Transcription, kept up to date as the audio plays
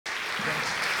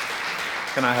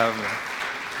Can I have...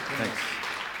 Thanks.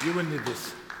 You will need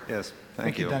this. Yes,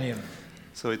 thank you. Daniel.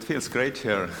 So it feels great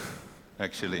here,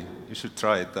 actually. You should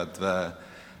try it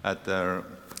at the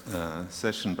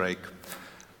session break.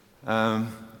 I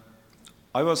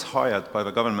was hired by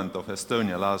the government of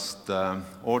Estonia last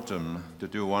autumn to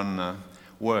do one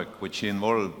work which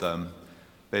involved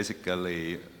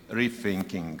basically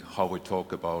rethinking how we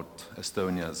talk about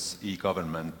Estonia's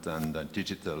e-government and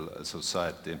digital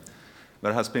society.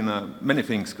 There has been many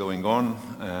things going on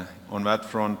that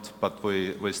front, but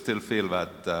we still feel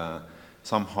that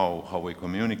somehow how we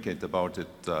communicate about it,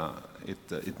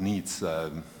 it needs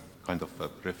kind of a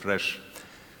refresh.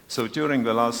 So during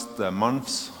the last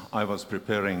months, I was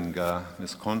preparing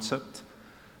this concept,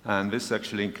 and this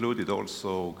actually included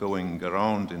also going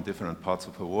around in different parts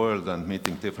of the world and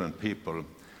meeting different people.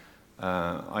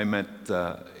 I met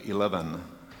 11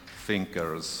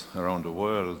 thinkers around the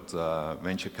world,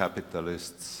 venture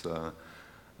capitalists,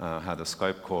 had a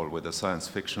Skype call with a science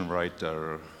fiction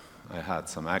writer, I had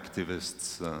some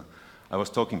activists, I was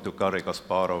talking to Garri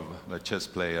Kasparov, the chess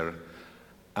player,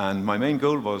 and my main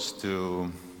goal was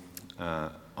to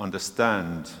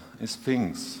understand is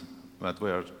things that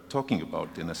we are talking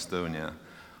about in Estonia,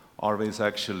 are these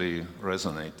actually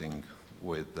resonating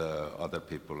with other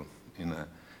people in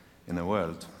the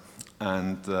world?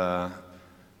 And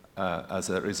as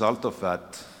a result of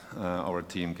that, our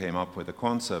team came up with a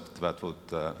concept that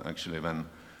would actually then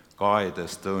guide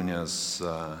Estonia's,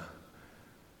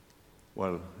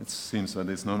 well, it seems that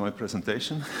it's not my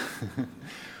presentation,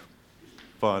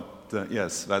 but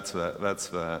yes, that's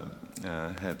the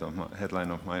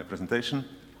headline of my presentation.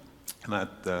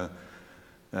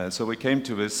 So we came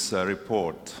to this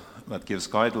report that gives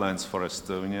guidelines for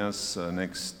Estonia's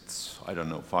next, I don't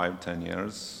know, 5-10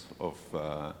 years of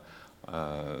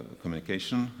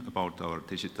communication about our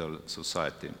digital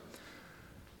society.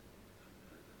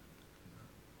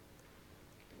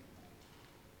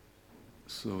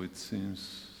 So it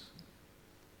seems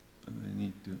I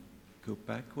need to go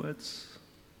backwards.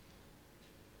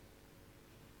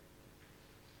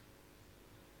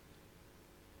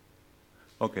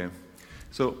 Okay,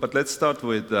 so, but let's start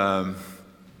with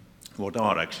what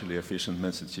are actually efficient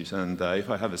messages. And if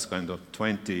I have this kind of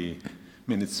 20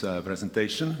 minutes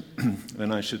presentation,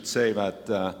 then I should say that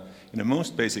in the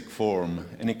most basic form,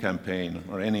 any campaign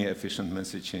or any efficient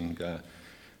messaging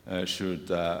should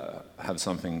have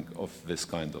something of this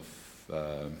kind of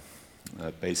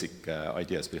basic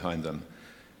ideas behind them.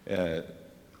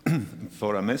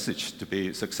 For a message to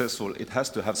be successful, it has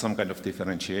to have some kind of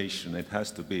differentiation. It has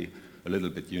to be a little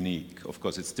bit unique. Of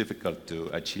course, it's difficult to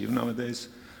achieve nowadays,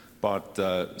 but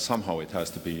somehow it has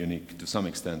to be unique to some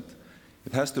extent.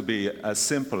 It has to be as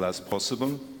simple as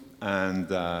possible, and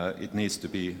it needs to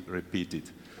be repeated.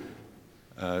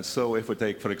 So if we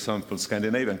take, for example,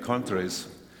 Scandinavian countries,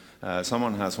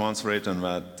 someone has once written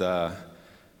that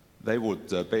they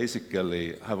would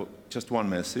basically have just one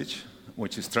message,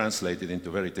 which is translated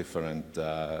into very different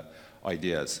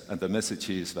ideas. And the message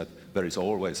is that there is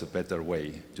always a better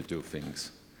way to do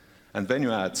things. And then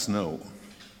you add snow,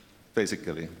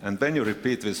 basically. And then you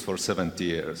repeat this for 70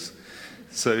 years.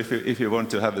 So if you want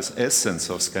to have this essence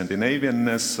of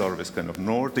Scandinavianness or this kind of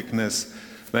Nordicness,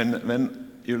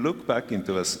 when you look back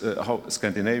into how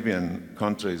Scandinavian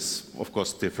countries, of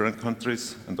course different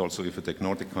countries, and also if you take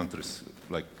Nordic countries,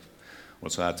 like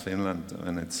also add Finland,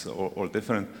 and it's all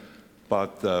different,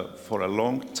 but for a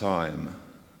long time,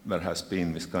 there has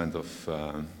been this kind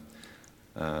of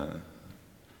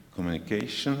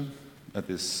communication that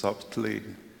is subtly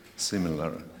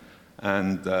similar.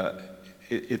 And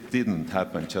it didn't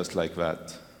happen just like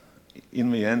that.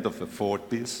 In the end of the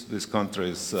 40s, these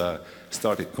countries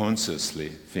started consciously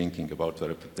thinking about their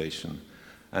reputation.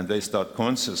 And they start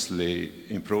consciously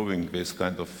improving this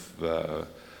kind of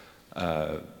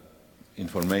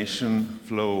information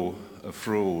flow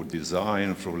through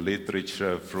design, through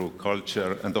literature, through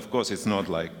culture, and of course it's not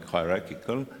like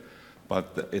hierarchical,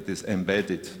 but it is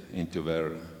embedded into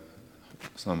their,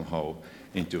 somehow,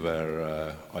 into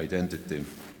their identity.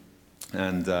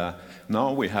 And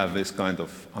now we have this kind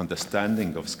of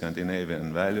understanding of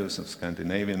Scandinavian values, of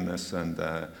Scandinavianness, and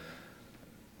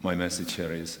my message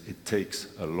here is it takes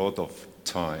a lot of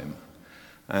time.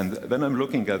 And when I'm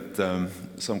looking at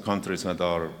some countries that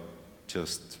are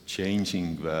just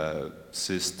changing the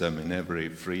system in every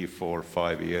 3, 4,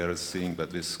 5 years, seeing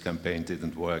that this campaign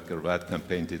didn't work or that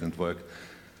campaign didn't work,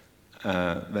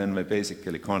 then we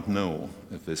basically can't know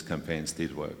if these campaigns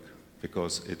did work,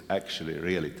 because it actually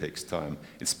really takes time.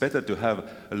 It's better to have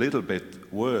a little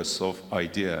bit worse of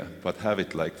idea, but have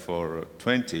it like for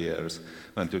 20 years,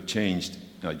 than to change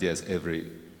ideas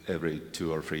every every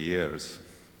 2 or 3 years.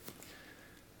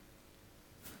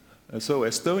 So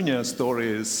Estonia's story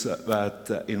is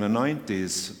that in the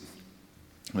 90s,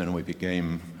 when we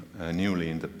became newly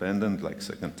independent, like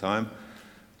second time,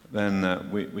 then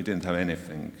we didn't have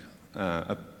anything.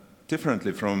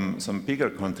 Differently from some bigger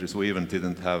countries, we even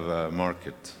didn't have a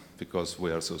market because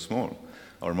we are so small.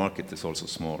 Our market is also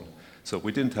small. So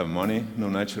we didn't have money, no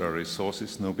natural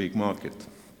resources, no big market.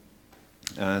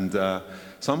 And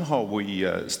somehow we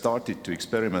started to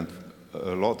experiment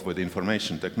a lot with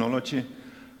information technology,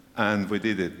 and we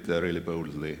did it really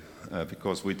boldly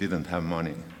because we didn't have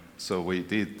money. So we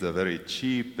did very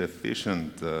cheap,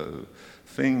 efficient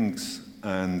things,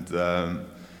 and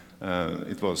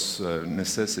it was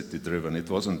necessity-driven. It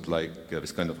wasn't like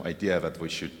this kind of idea that we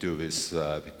should do this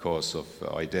because of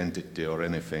identity or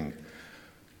anything.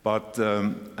 But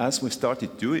as we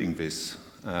started doing this,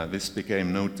 this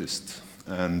became noticed.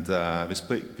 And this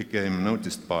became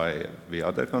noticed by the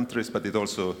other countries, but it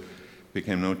also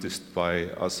became noticed by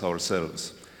us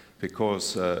ourselves.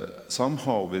 Because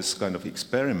somehow this kind of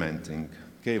experimenting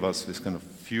gave us this kind of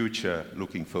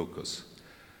future-looking focus.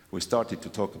 We started to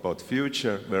talk about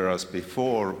future, whereas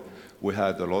before we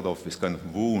had a lot of this kind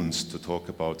of wounds to talk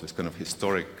about, this kind of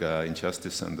historic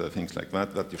injustice and things like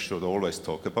that, that you should always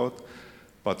talk about.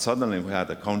 But suddenly we had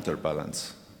a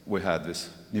counterbalance. We had this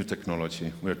new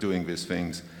technology, we're doing these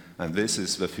things, and this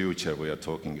is the future we are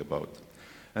talking about.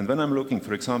 And when I'm looking,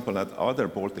 for example, at other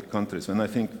Baltic countries, when I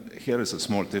think here is a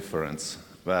small difference,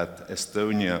 that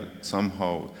Estonia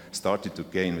somehow started to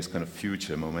gain this kind of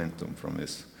future momentum from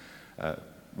this.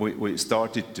 We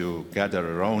started to gather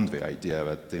around the idea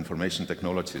that the information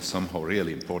technology is somehow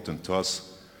really important to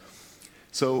us.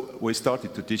 So we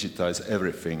started to digitize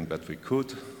everything that we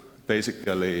could.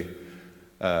 Basically,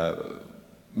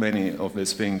 many of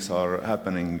these things are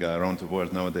happening around the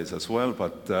world nowadays as well,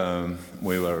 but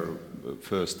we were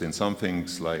first in some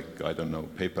things like, I don't know,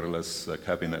 paperless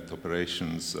cabinet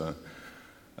operations,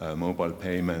 mobile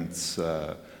payments,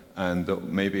 and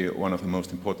maybe one of the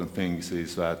most important things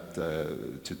is that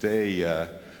today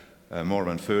more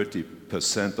than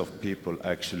 30% of people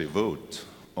actually vote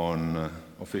on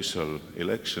official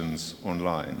elections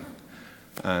online,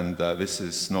 and this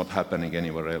is not happening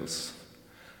anywhere else.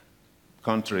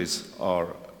 Countries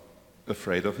are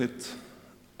afraid of it,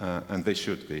 and they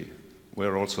should be.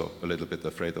 We're also a little bit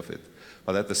afraid of it.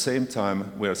 But at the same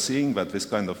time, we are seeing that this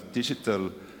kind of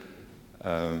digital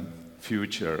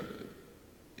future,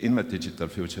 in the digital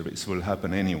future, this will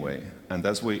happen anyway. And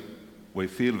as we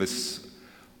feel this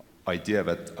idea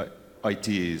that IT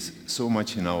is so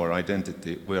much in our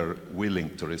identity, we are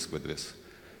willing to risk with this.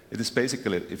 It is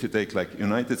basically, if you take like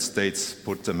United States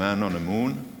put a man on the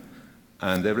moon,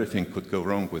 and everything could go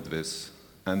wrong with this.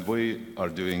 And we are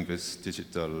doing this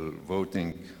digital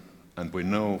voting, and we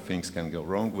know things can go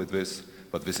wrong with this,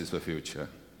 but this is the future,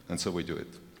 and so we do it.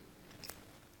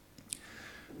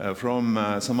 From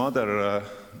some other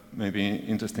maybe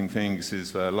interesting things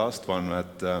is the last one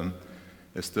that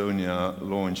Estonia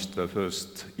launched the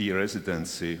first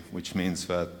e-residency, which means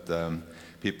that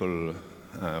people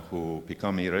who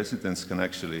become e-residents can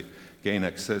actually gain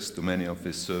access to many of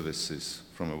these services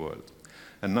from the world.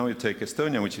 And now you take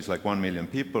Estonia, which is like 1 million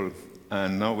people,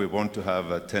 and now we want to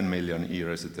have 10 million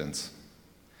e-residents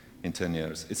in 10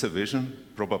 years. It's a vision,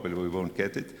 probably we won't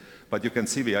get it, but you can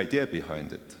see the idea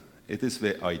behind it. It is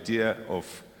the idea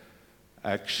of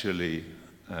actually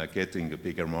getting a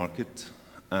bigger market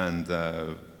and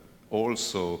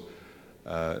also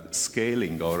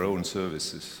scaling our own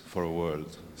services for a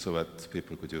world so that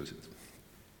people could use it.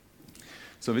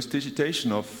 So this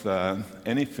digitization of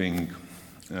anything,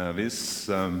 this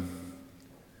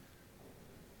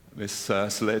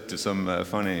has led to some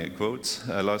funny quotes.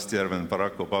 Last year when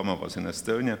Barack Obama was in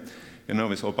Estonia, you know,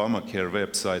 this Obamacare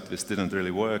website, this didn't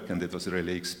really work and it was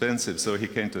really expensive, so he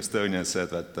came to Estonia and said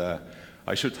that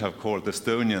I should have called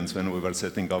Estonians when we were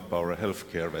setting up our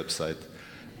healthcare website.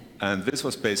 And this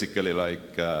was basically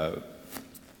like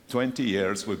 20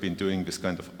 years we've been doing this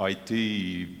kind of IT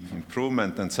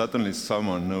improvement, and suddenly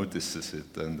someone notices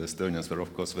it, and the Estonians were,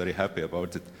 of course, very happy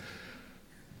about it.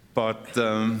 But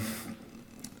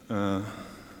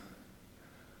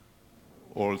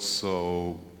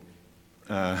also,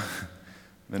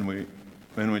 when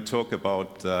we talk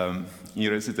about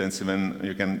e-residency, then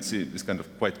you can see this kind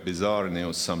of quite bizarre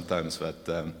news sometimes that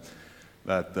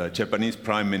the Japanese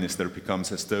Prime Minister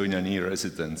becomes Estonian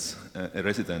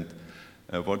resident.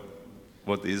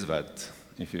 What is that?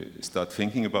 If you start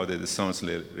thinking about it, it sounds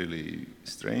really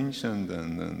strange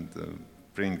and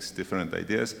brings different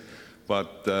ideas.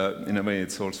 But in a way,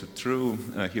 it's also true.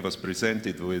 He was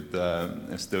presented with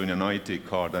Estonian ID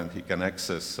card, and he can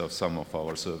access some of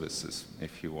our services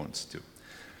if he wants to.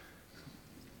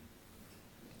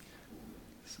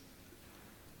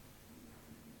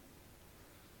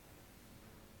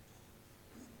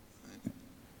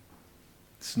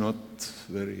 It's not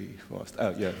very fast.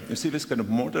 Oh, yeah. You see this kind of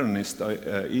modernist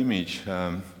image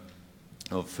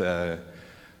of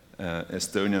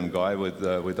Estonian guy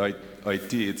with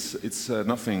IT. It's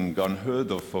nothing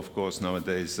unheard of course,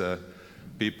 nowadays.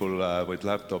 People with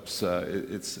laptops,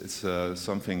 it's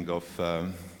something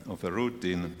of a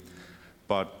routine.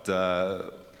 But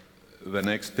the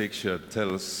next picture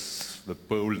tells the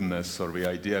boldness or the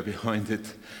idea behind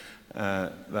it,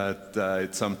 that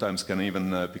it sometimes can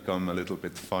even become a little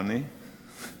bit funny.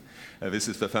 This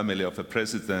is the family of a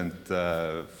president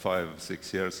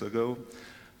 5-6 years ago.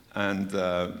 And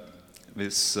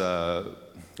this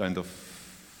kind of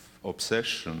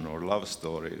obsession or love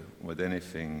story with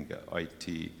anything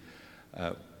IT,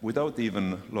 without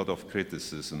even a lot of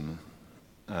criticism,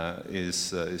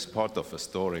 is part of a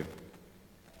story.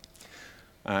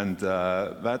 And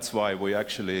that's why we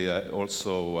actually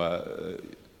also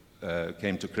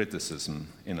came to criticism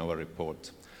in our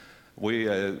report. We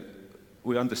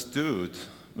understood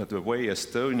that the way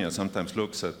Estonia sometimes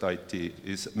looks at IT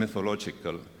is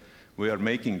mythological. We are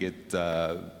making it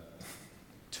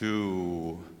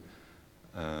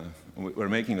we're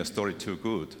making the story too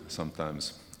good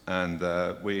sometimes. And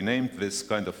we named this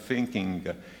kind of thinking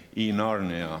in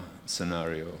Narnia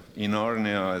scenario. In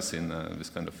Narnia, as in this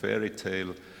kind of fairy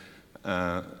tale,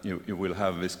 you will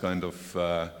have this kind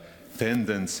of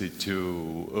tendency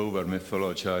to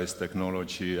over-mythologize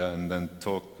technology and then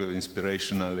talk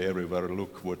inspirationally everywhere,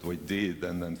 look what we did,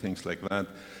 and then things like that.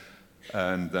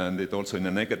 And it also, in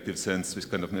a negative sense, this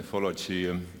kind of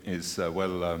mythology is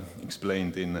well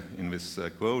explained in this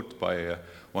quote by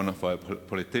one of our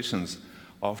politicians.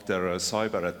 After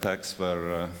cyber attacks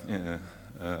were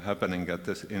happening at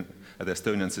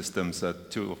Estonian systems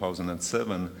at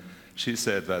 2007, she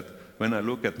said that when I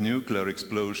look at nuclear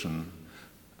explosion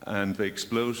and the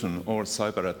explosion or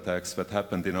cyber attacks that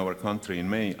happened in our country in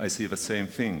May, I see the same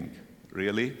thing.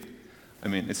 Really? I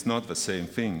mean, it's not the same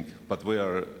thing, but we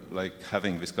are like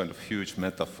having this kind of huge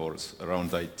metaphors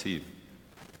around IT.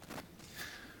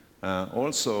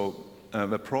 Also,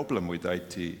 the problem with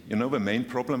IT, you know, the main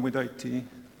problem with IT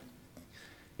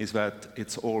is that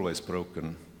it's always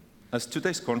broken. As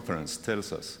today's conference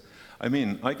tells us, I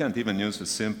mean, I can't even use a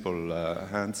simple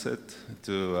handset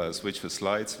to switch the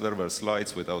slides. There were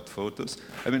slides without photos.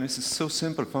 I mean, it's a so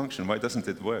simple function. Why doesn't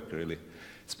it work, really?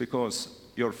 It's because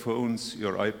your phones,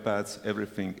 your iPads,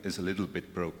 everything is a little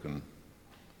bit broken,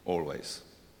 always.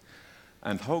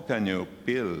 And how can you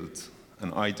build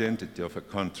an identity of a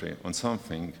country on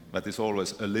something that is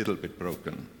always a little bit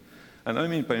broken? And I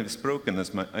mean by this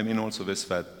brokenness, I mean also this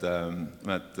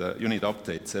that you need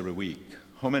updates every week.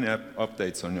 How many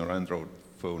updates on your Android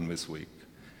phone this week?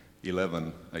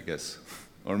 11, I guess,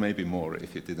 or maybe more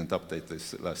if you didn't update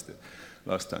this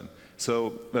last time.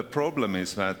 So the problem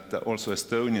is that also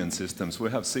Estonian systems, we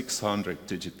have 600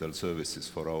 digital services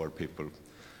for our people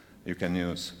you can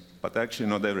use, but actually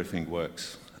not everything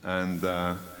works. And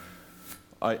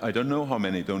I don't know how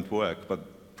many don't work,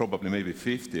 but probably maybe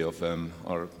 50 of them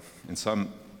are in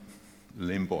some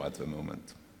limbo at the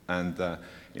moment. And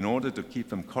in order to keep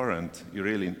them current, you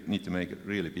really need to make a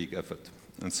really big effort.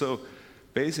 And so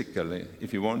basically,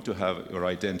 if you want to have your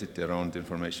identity around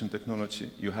information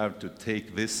technology, you have to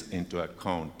take this into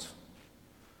account.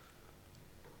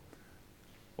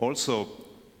 Also,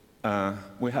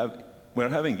 we're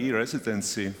having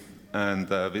e-residency, and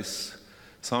this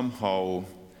somehow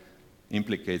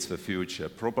implicates the future.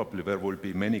 Probably there will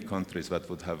be many countries that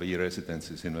would have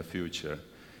e-residencies in the future.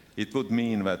 It would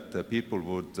mean that people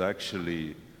would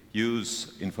actually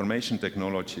use information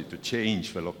technology to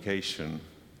change the location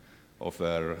of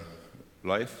their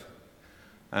life.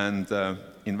 And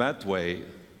in that way,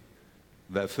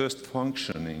 the first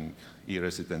functioning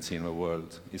e-residency in the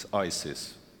world is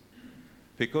ISIS.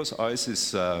 Because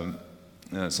ISIS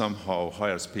somehow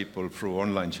hires people through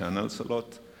online channels a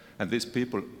lot, and these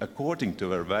people, according to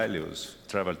their values,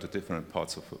 travel to different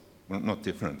parts of, well, not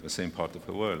different, the same part of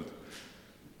the world.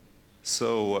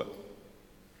 So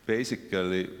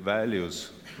basically, values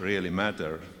really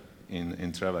matter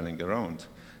in traveling around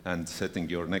and setting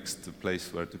your next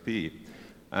place where to be.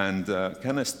 And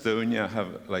can Estonia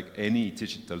have like any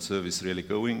digital service really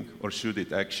going, or should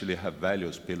it actually have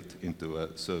values built into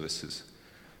services?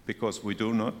 Because we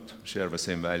do not share the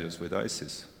same values with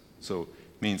ISIS. So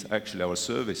it means actually our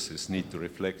services need to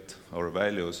reflect our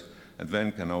values, and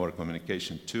when can our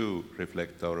communication too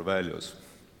reflect our values?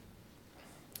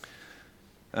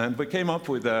 And we came up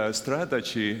with a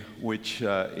strategy which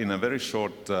in a very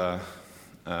short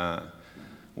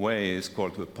way is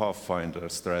called the Pathfinder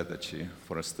strategy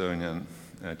for Estonian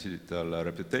digital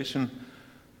reputation.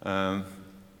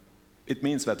 It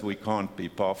means that we can't be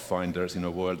pathfinders in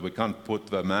a world. We can't put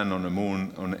the man on the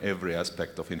moon on every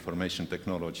aspect of information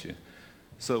technology.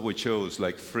 So we chose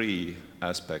like 3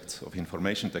 aspects of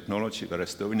information technology where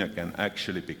Estonia can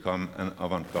actually become an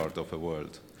avant-garde of the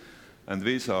world. And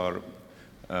these are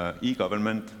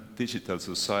e-government, digital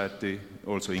society,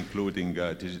 also including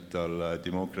digital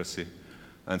democracy,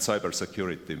 and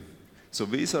cybersecurity. So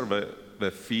these are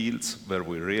the fields where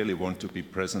we really want to be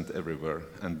present everywhere,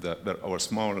 and our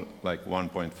small, like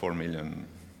 1.4 million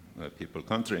people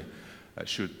country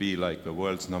should be like the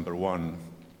world's #1.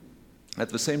 At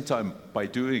the same time, while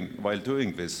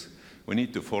doing this, we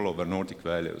need to follow the Nordic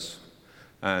values.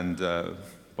 And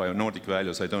by Nordic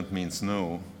values, I don't mean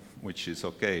snow, which is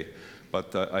okay,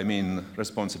 but I mean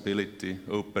responsibility,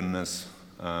 openness,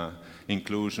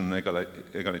 inclusion,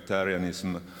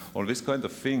 egalitarianism, all these kind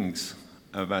of things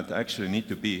that actually need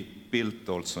to be built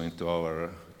also into our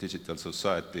digital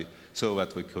society so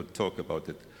that we could talk about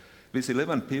it. These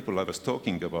 11 people I was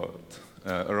talking about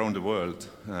around the world,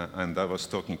 and I was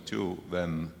talking to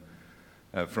them,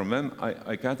 from them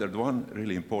I gathered one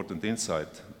really important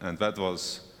insight, and that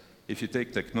was if you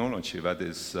take technology that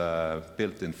is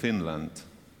built in Finland,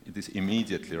 it is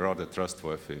immediately rather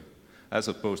trustworthy, as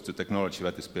opposed to technology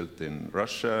that is built in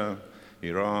Russia,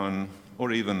 Iran,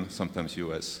 or even sometimes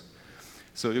US.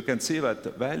 So you can see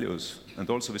that values and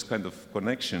also this kind of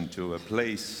connection to a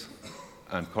place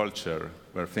and culture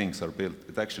where things are built,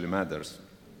 it actually matters.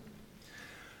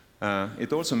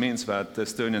 It also means that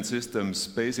Estonian systems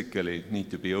basically need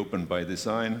to be open by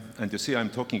design. And you see, I'm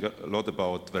talking a lot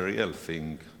about the real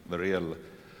thing, the real,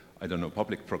 I don't know,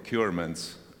 public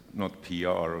procurements, not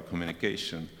PR or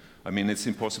communication. I mean, it's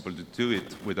impossible to do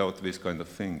it without these kind of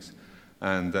things.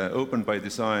 And open by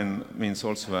design means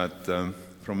also that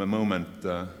from the moment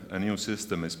a new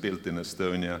system is built in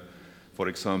Estonia, for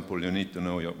example, you need to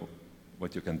know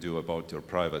what you can do about your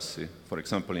privacy. For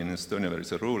example, in Estonia, there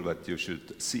is a rule that you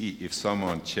should see if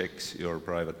someone checks your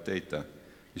private data.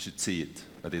 You should see it,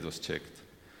 that it was checked.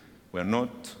 We are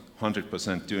not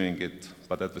 100% doing it,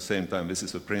 but at the same time, this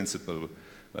is a principle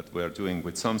that we are doing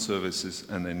with some services,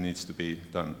 and it needs to be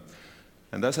done.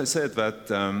 And as I said,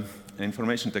 that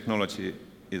information technology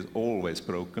is always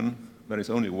broken. There is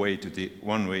only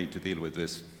one way to deal with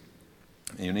this.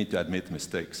 You need to admit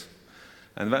mistakes.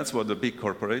 And that's what the big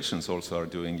corporations also are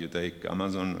doing. You take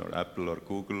Amazon or Apple or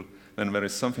Google, when there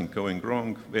is something going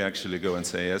wrong, we actually go and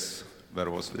say, yes, there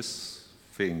was this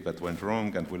thing that went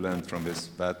wrong, and we learned from this,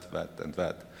 that, and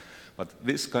that. But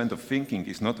this kind of thinking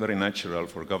is not very natural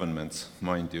for governments,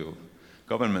 mind you.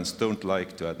 Governments don't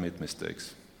like to admit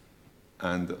mistakes.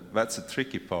 And that's a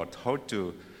tricky part, how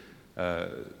to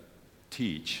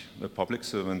teach the public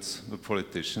servants, the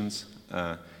politicians,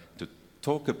 to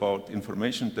talk about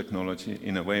information technology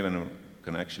in a way when we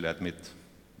can actually admit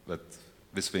that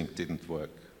this thing didn't work.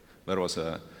 There was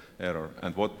an error,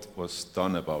 and what was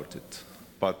done about it.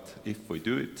 But if we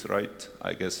do it right,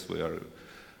 I guess we are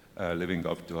living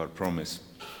up to our promise.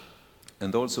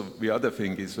 And also the other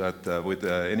thing is that with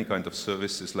any kind of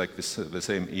services like this, the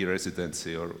same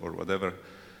e-residency or whatever,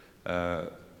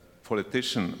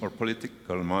 politician or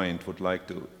political mind would like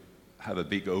to have a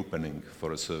big opening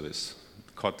for a service,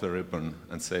 cut the ribbon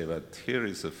and say that here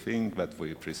is a thing that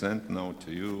we present now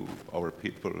to you, our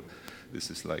people,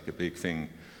 this is like a big thing.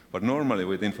 But normally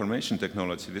with information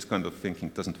technology, this kind of thinking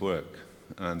doesn't work.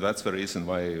 And that's the reason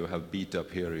why you have beta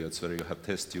periods where you have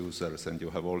test users and you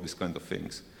have all these kind of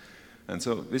things. And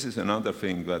so this is another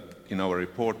thing that in our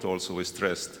report also we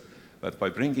stressed, that by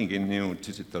bringing in new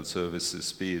digital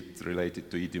services, be it related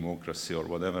to e-democracy or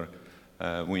whatever,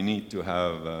 we need to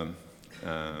have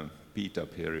beta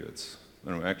periods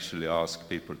when we actually ask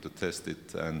people to test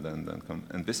it and come.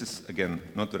 And this is, again,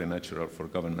 not very natural for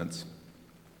governments.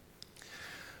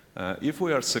 If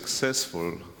we are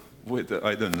successful with,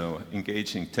 I don't know,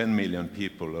 engaging 10 million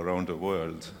people around the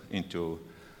world into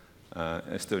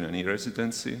Estonian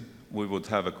e-residency, we would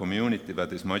have a community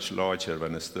that is much larger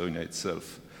than Estonia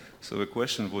itself. So the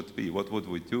question would be, what would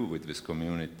we do with this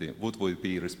community? Would we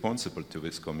be responsible to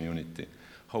this community?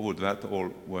 How would that all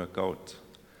work out?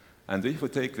 And if we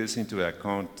take this into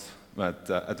account, that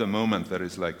at the moment there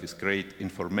is like this great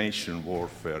information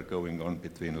warfare going on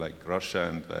between like Russia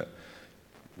and the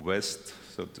West,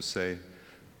 so to say,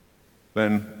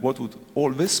 then what would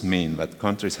all this mean, that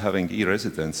countries having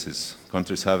e-residences,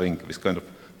 countries having this kind of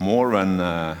more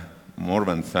more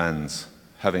than fans,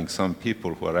 having some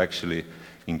people who are actually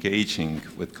engaging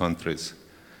with countries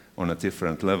on a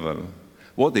different level.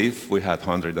 What if we had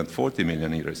 140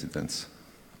 million e-residents?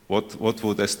 What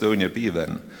would Estonia be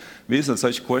then? These are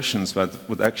such questions that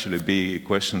would actually be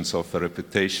questions of a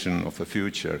reputation, of a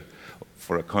future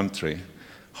for a country.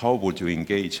 How would you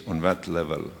engage on that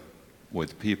level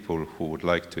with people who would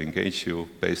like to engage you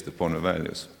based upon the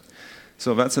values?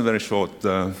 So that's a very short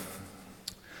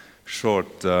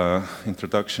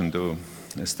introduction to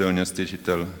Estonia's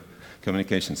digital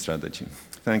communication strategy.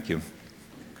 Thank you.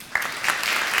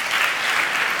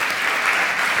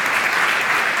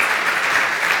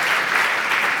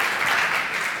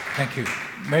 Thank you.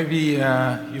 Maybe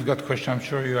you've got a question. I'm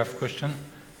sure you have a question.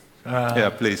 Yeah,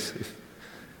 please.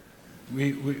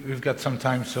 We've got some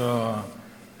time, so,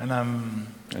 and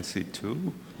I see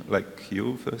two, like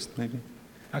you first, maybe.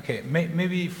 Okay,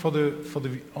 maybe for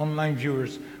the online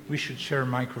viewers, we should share a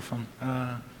microphone.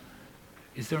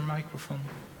 Is there a microphone?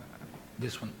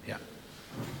 This one, yeah.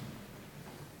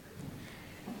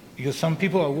 Because some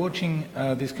people are watching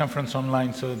this conference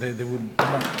online, so they would.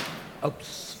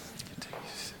 Oops.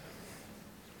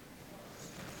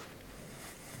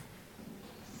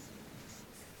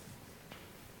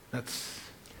 That's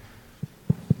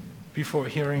before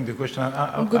hearing the question.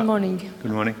 Good morning.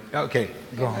 Good morning. Okay,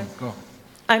 go on, go.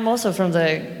 I'm also from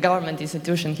the government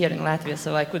institution here in Latvia,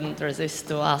 so I couldn't resist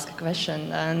to ask a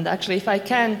question. And actually, if I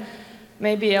can,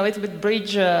 maybe a little bit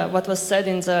bridge what was said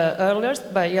in the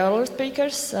earlier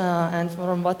speakers, and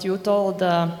from what you told,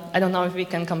 I don't know if we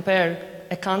can compare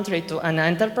a country to an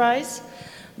enterprise,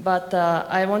 but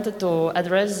I wanted to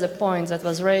address the point that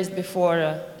was raised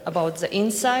before about the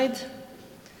inside.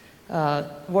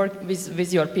 Work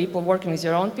with your people, working with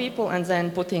your own people, and then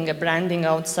putting a branding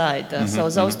outside. So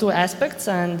those two aspects,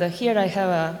 and here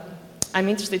I'm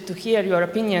interested to hear your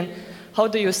opinion. How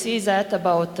do you see that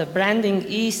about branding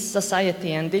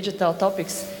e-society and digital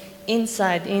topics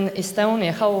inside in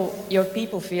Estonia? How your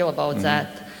people feel about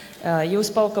that? You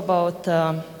spoke about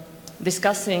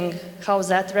discussing how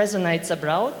that resonates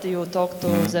abroad. You talked to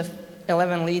the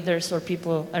 11 leaders or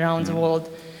people around the world,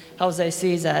 how they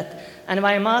see that. And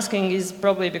why I'm asking is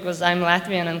probably because I'm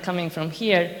Latvian and coming from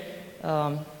here,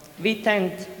 we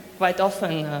tend quite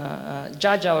often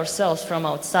judge ourselves from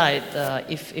outside.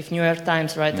 If New York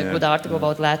Times writes a good article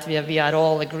about Latvia, we are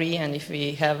all agree, and if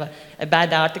we have a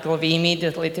bad article, we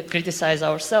immediately criticize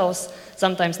ourselves,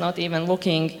 sometimes not even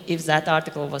looking if that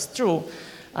article was true.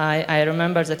 I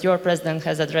remember that your president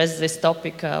has addressed this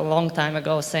topic a long time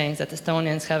ago, saying that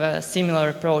Estonians have a similar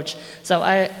approach. So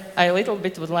I a little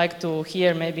bit would like to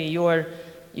hear maybe your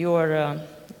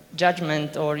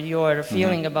judgment or your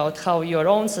feeling about how your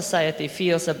own society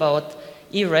feels about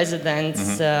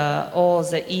e-residents, all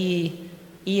the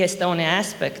e-Estonia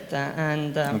aspect,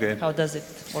 and how does it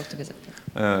work together?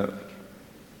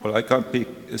 Well, I can't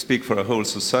speak for a whole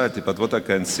society, but what I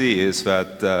can see is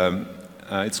that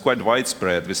it's quite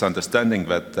widespread, this understanding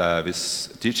that this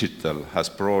digital has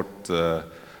brought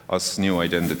us new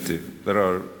identity.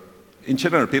 In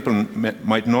general, people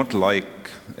might not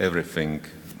like everything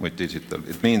with digital.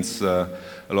 It means a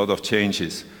lot of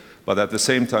changes. But at the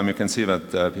same time, you can see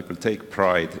that people take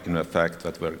pride in the fact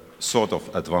that we're sort of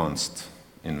advanced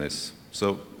in this.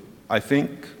 So I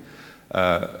think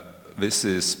this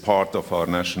is part of our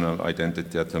national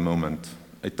identity at the moment.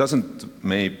 It doesn't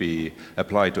maybe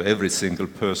apply to every single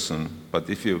person, but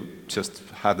if you just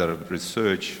had a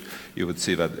research, you would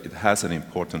see that it has an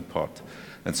important part.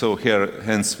 And so here,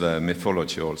 hence the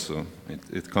mythology also.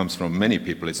 It comes from many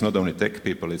people. It's not only tech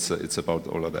people, it's about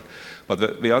all of that.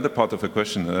 But the other part of the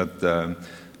question that,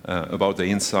 about the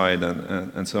inside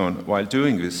and so on, while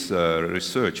doing this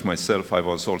research myself, I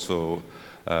was also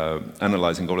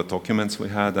analyzing all the documents we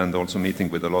had and also meeting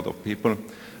with a lot of people.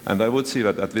 And I would see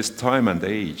that at this time and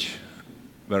age,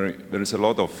 there is a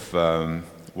lot of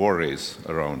worries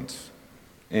around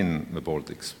in the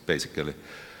Baltics, basically.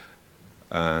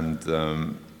 And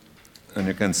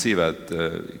you can see that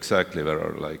exactly there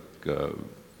are like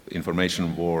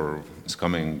information war is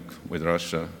coming with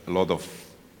Russia, a lot of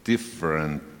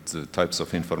different types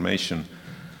of information.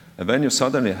 And then you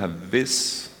suddenly have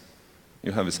this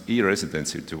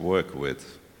e-residency to work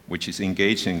with, which is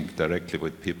engaging directly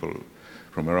with people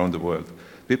from around the world.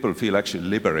 People feel actually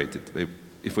liberated.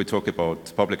 If we talk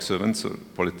about public servants or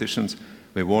politicians,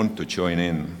 they want to join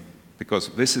in, because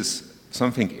this is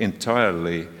something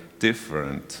entirely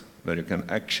different, where you can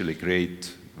actually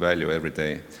create value every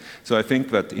day. So I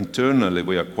think that internally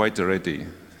we are quite ready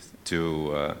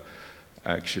to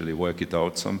actually work it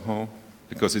out somehow,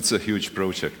 because it's a huge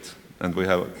project, and we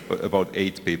have about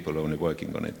 8 people only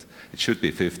working on it. It should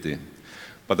be 50.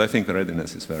 But I think the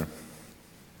readiness is there.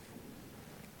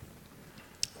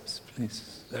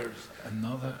 Please. There's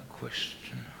another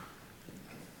question.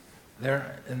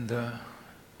 There in the...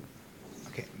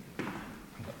 Okay.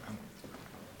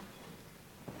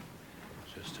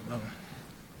 Just a moment.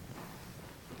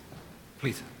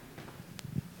 Please.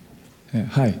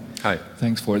 Hi. Hi.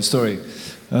 Thanks for the story.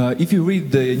 If you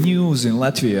read the news in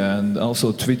Latvia and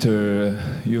also Twitter,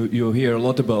 you hear a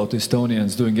lot about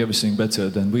Estonians doing everything better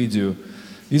than we do.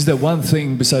 Is there one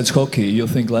thing besides hockey you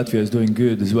think Latvia is doing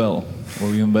good as well,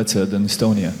 or even better than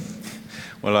Estonia?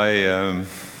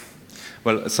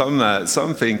 Well,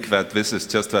 some think that this is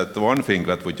just that one thing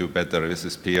that we do better. This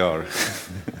is PR,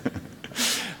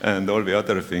 and all the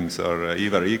other things are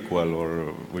either equal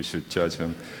or we should judge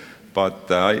them.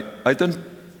 But I don't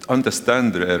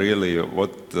understand really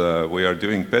what we are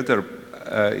doing better.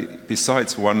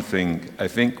 Besides one thing, I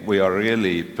think we are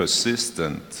really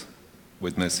persistent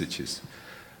with messages.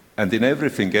 And in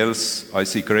everything else, I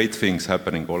see great things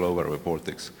happening all over the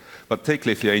Baltics. But take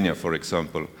Lithuania, for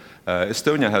example.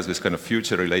 Estonia has this kind of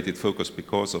future-related focus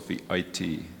because of the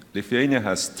IT. Lithuania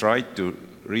has tried to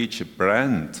reach a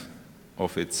brand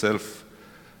of itself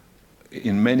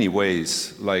in many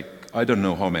ways, like I don't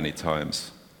know how many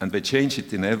times. And they change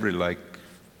it in every, like,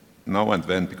 now and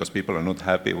then, because people are not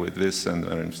happy with this, and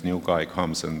a new guy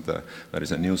comes and there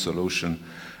is a new solution.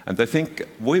 And I think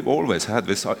we've always had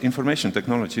this information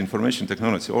technology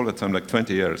all the time, like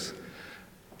 20 years.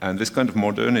 And this kind of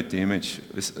modernity image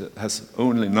has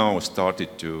only now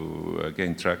started to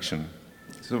gain traction.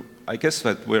 So I guess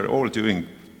that we're all doing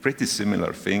pretty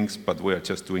similar things, but we're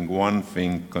just doing one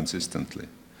thing consistently.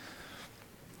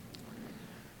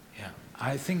 Yeah,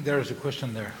 I think there is a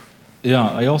question there. Yeah,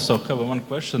 I also have one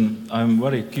question. I'm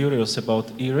very curious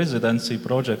about e-residency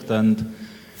project, and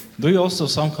do you also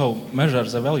somehow measure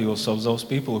the values of those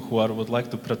people who would like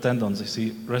to pretend on this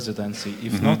e-residency?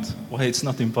 If not, why it's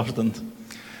not important?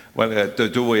 Well,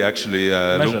 do we actually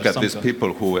look at these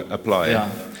people who apply? Yeah,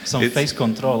 some face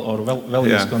control or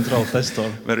values control test. Or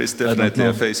there is definitely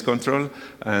a face control,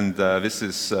 and this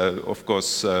is, of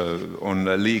course, on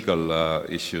legal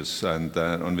issues and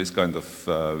on this kind of,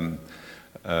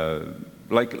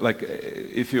 like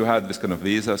if you had this kind of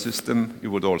visa system,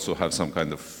 you would also have some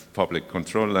kind of public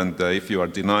control, and if you are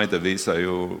denied a visa,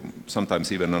 you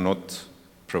sometimes even are not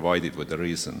provided with a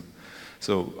reason.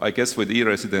 So I guess with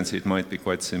e-residency it might be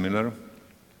quite similar,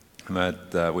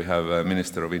 that we have a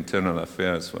Minister of Internal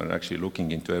Affairs who are actually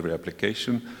looking into every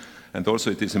application. And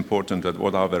also it is important that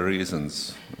what are the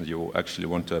reasons you actually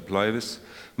want to apply this.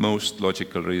 Most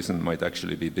logical reason might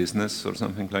actually be business or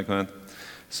something like that.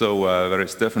 So there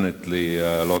is definitely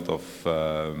a lot of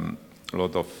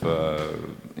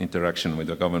interaction with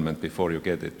the government before you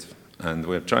get it. And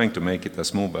we're trying to make it as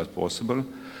smooth as possible.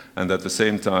 And at the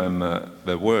same time,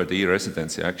 the word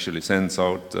e-residency actually sends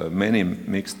out many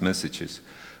mixed messages.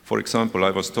 For example,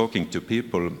 I was talking to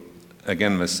people,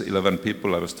 again, with 11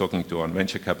 people, I was talking to a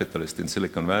venture capitalist in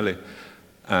Silicon Valley,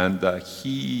 and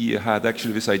he had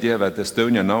actually this idea that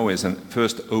Estonia now is the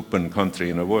first open country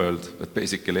in the world, that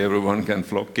basically everyone can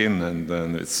flock in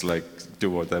and it's like, do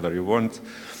whatever you want.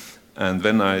 And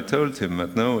then I told him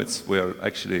that no, we are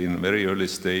actually in a very early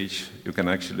stage, you can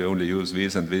actually only use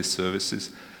these and these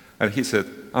services. And he said,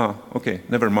 okay,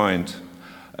 never mind.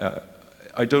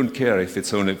 I don't care if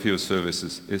it's only a few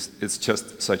services. It's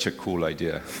just such a cool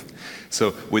idea.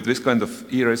 So with this kind of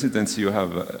e-residency, you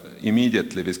have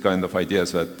immediately this kind of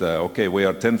ideas that, okay, we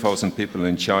are 10,000 people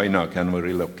in China, can we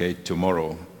relocate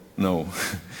tomorrow? No,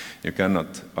 you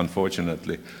cannot,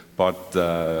 unfortunately. But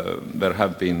there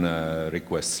have been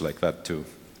requests like that too.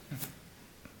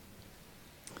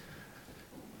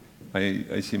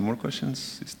 I see more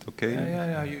questions. Is it okay?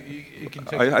 Yeah. You can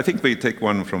take. I think we take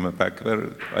one from the back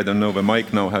there. I don't know. The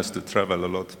mic now has to travel a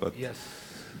lot, but yes.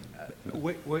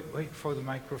 Wait for the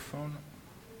microphone.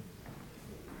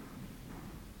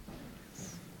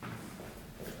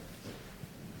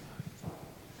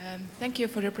 Thank you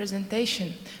for your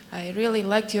presentation. I really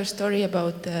liked your story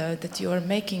about that you are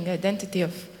making identity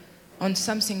on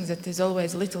something that is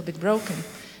always a little bit broken.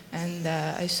 And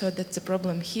I saw that the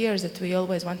problem here is that we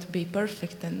always want to be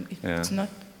perfect, and if it's not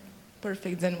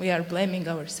perfect, then we are blaming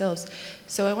ourselves.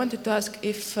 So I wanted to ask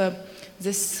if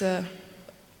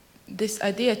this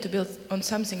idea to build on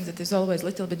something that is always a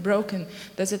little bit broken,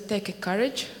 does it take a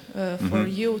courage for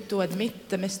you to admit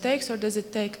the mistakes, or does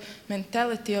it take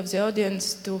mentality of the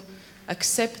audience to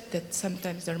accept that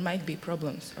sometimes there might be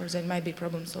problems, or there might be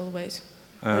problems always?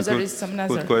 Or there is some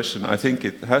other? Good question. I think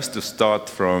it has to start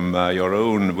from your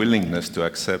own willingness to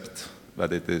accept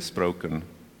that it is broken.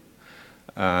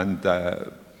 And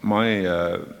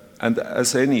my and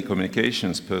as any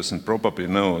communications person probably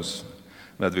knows,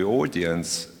 that the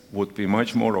audience would be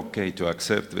much more okay to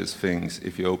accept these things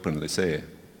if you openly say.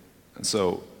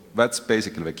 So that's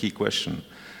basically the key question,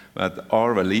 that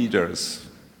are the leaders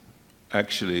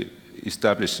actually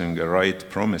establishing the right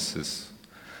promises,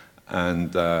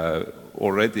 and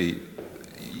already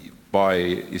by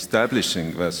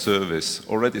establishing the service,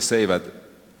 already say that,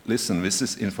 listen, this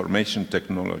is information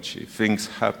technology, things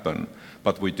happen,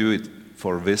 but we do it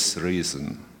for this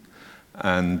reason.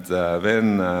 And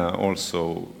then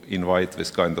also invite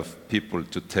this kind of people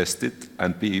to test it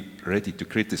and be ready to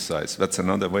criticize. That's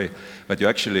another way. But you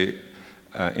actually,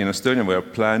 in Estonia, we are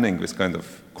planning this kind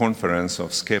of conference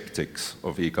of skeptics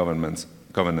of e-governance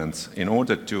in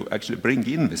order to actually bring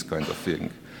in this kind of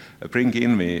thing. Bring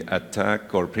in the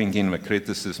attack or bring in the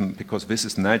criticism, because this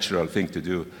is a natural thing to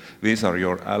do. These are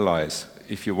your allies.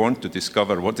 If you want to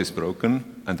discover what is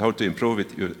broken and how to improve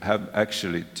it, you have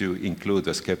actually to include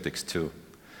the skeptics too.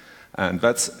 And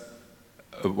that's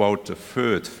about the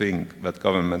third thing that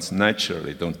governments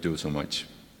naturally don't do so much.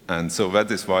 And so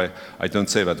that is why I don't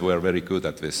say that we are very good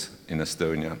at this in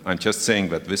Estonia. I'm just saying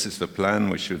that this is the plan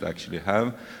we should actually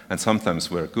have, and sometimes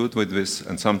we're good with this,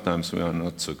 and sometimes we are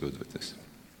not so good with this.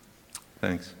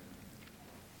 Thanks.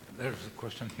 There's a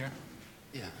question here.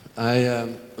 Yeah,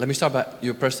 let me start by,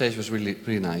 your presentation was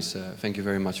really nice. Thank you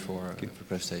very much for the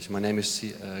presentation. My name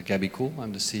is Gabby Kool.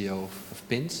 I'm the CEO of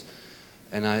PINS.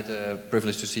 And I had the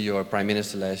privilege to see your Prime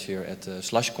Minister last year at the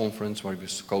Slush conference, where he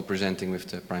was co-presenting with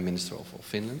the Prime Minister of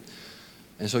Finland.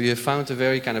 And so you found a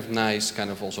very kind of nice, kind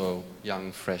of also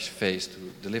young, fresh face to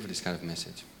deliver this kind of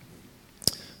message.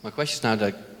 My question is now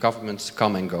that governments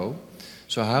come and go.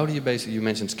 So how do you basically, you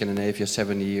mentioned Scandinavia,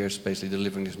 70 years basically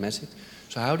delivering this message.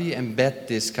 So how do you embed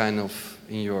this kind of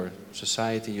in your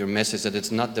society, your message, that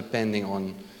it's not depending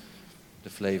on the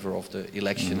flavor of the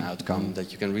election outcome,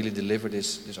 that you can really deliver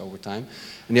this over time?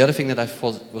 And the other thing that I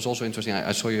thought was also interesting,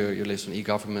 I saw your list on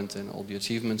e-government and all the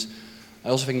achievements. I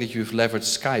also think that you've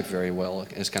leveraged Skype very well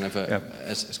as kind of a,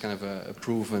 as kind of a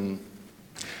proven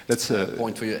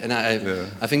point for you. And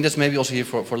I think that's maybe also here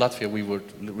for Latvia, we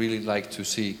would really like to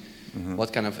see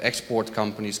what kind of export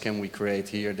companies can we create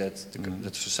here that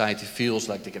that society feels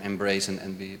like they can embrace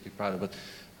and be proud of. But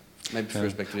maybe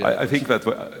first back to the I think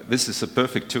that this is a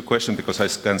perfect two question, because I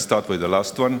can start with the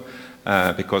last one,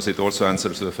 because it also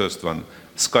answers the first one.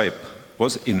 Skype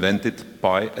was invented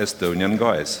by Estonian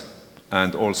guys,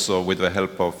 and also with the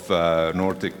help of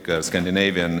Nordic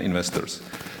Scandinavian investors.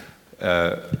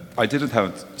 I didn't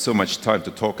have so much time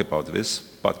to talk about this,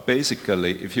 but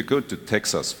basically, if you go to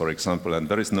Texas, for example, and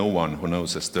there is no one who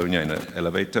knows Estonia in an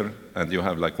elevator, and you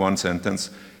have like one sentence,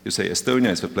 you say, Estonia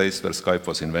is the place where Skype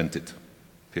was invented,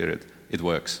 period. It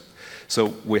works.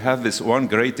 So we have this one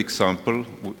great example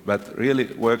that really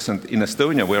works, and in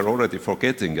Estonia, we're already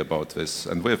forgetting about this,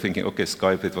 and we're thinking, okay,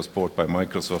 Skype, it was bought by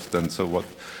Microsoft, and so what?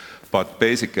 But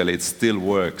basically, it still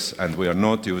works, and we are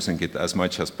not using it as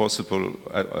much as possible,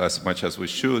 as much as we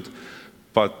should.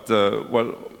 But,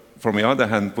 well, from the other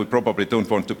hand, we probably don't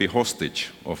want to be hostage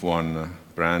of one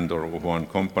brand or of one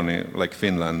company, like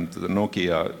Finland,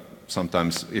 Nokia.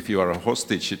 Sometimes, if you are a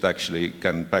hostage, it actually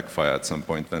can backfire at some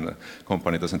point when a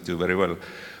company doesn't do very well.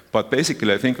 But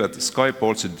basically, I think that Skype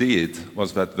also did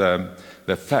was that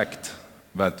the fact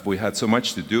that we had so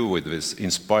much to do with this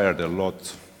inspired a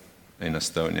lot in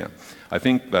Estonia. I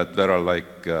think that there are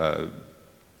like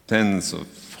tens of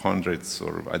hundreds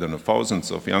or, I don't know,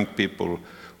 thousands of young people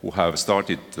who have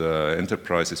started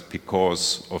enterprises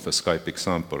because of a Skype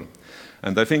example.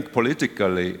 And I think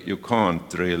politically you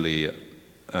can't really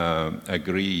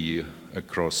agree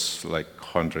across like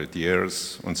 100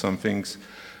 years on some things,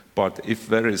 but if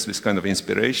there is this kind of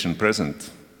inspiration present,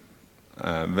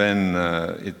 then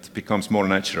it becomes more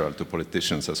natural to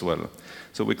politicians as well.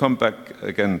 So we come back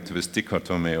again to this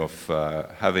dichotomy of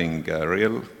having a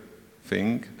real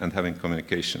thing and having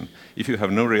communication. If you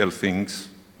have no real things,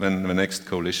 then the next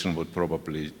coalition would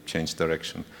probably change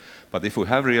direction. But if we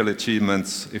have real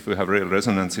achievements, if we have real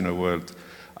resonance in the world,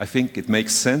 I think it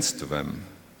makes sense to them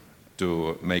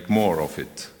to make more of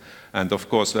it. And of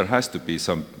course, there have to be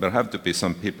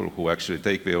some people who actually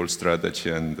take the old strategy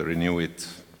and renew it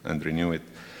and renew it.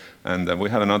 And we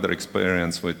have another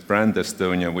experience with Brand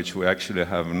Estonia, which we actually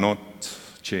have not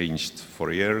changed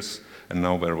for years, and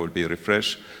now there will be a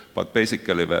refresh. But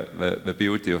basically, the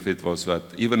beauty of it was that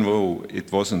even though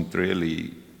it wasn't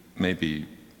really maybe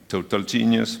total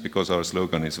genius, because our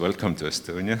slogan is "Welcome to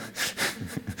Estonia,"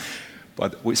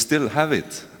 but we still have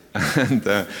it.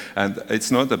 And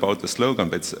it's not about the slogan,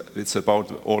 but it's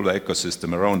about all the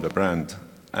ecosystem around the brand.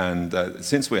 And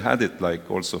since we had it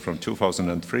like also from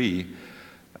 2003,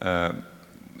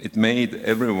 it made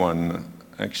everyone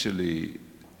actually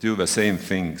do the same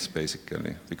things,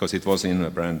 basically, because it was in a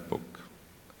brand book.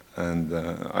 And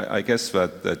I guess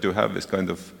that to have this kind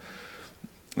of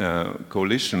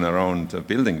coalition around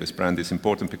building this brand is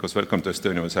important, because Welcome to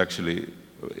Estonia was actually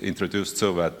introduced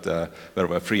so that there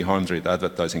were 300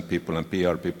 advertising people and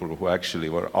PR people who actually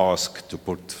were asked to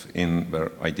put in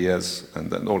their ideas,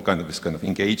 and then all kind of this kind of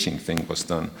engaging thing was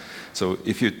done. So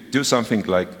if you do something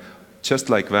just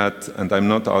like that, and I'm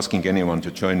not asking anyone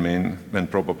to join me in, then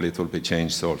probably it will be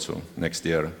changed also next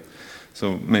year.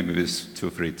 So maybe with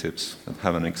 2-3 tips,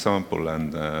 have an example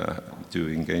and do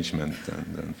engagement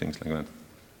and things like that.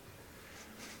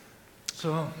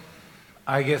 So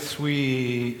I guess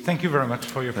thank you very much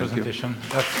for your presentation.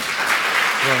 That's